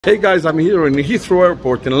Hey guys, I'm here in Heathrow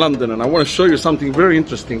Airport in London and I want to show you something very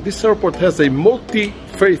interesting. This airport has a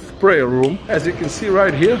multi-faith prayer room, as you can see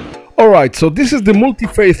right here. Alright, so this is the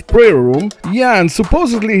multi-faith prayer room. Yeah, and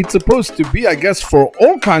supposedly it's supposed to be, I guess, for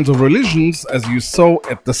all kinds of religions, as you saw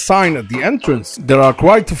at the sign at the entrance. There are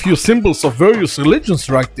quite a few symbols of various religions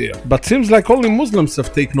right there, but seems like only Muslims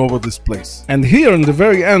have taken over this place. And here in the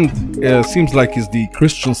very end, seems like is the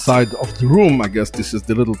Christian side of the room. I guess this is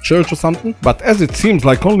the little church or something. But as it seems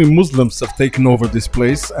like only Muslims have taken over this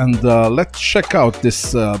place, and let's check out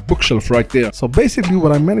this bookshelf right there. So basically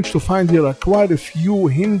what I managed to find here are quite a few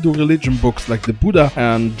Hindu religion books like the Buddha,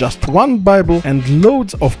 and just one Bible and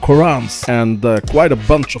loads of Qurans, and quite a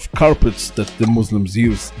bunch of carpets that the Muslims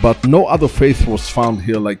use. But no other faith was found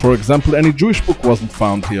here, like for example any Jewish book wasn't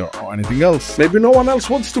found here or anything else. Maybe no one else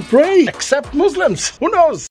wants to pray except Muslims, who knows?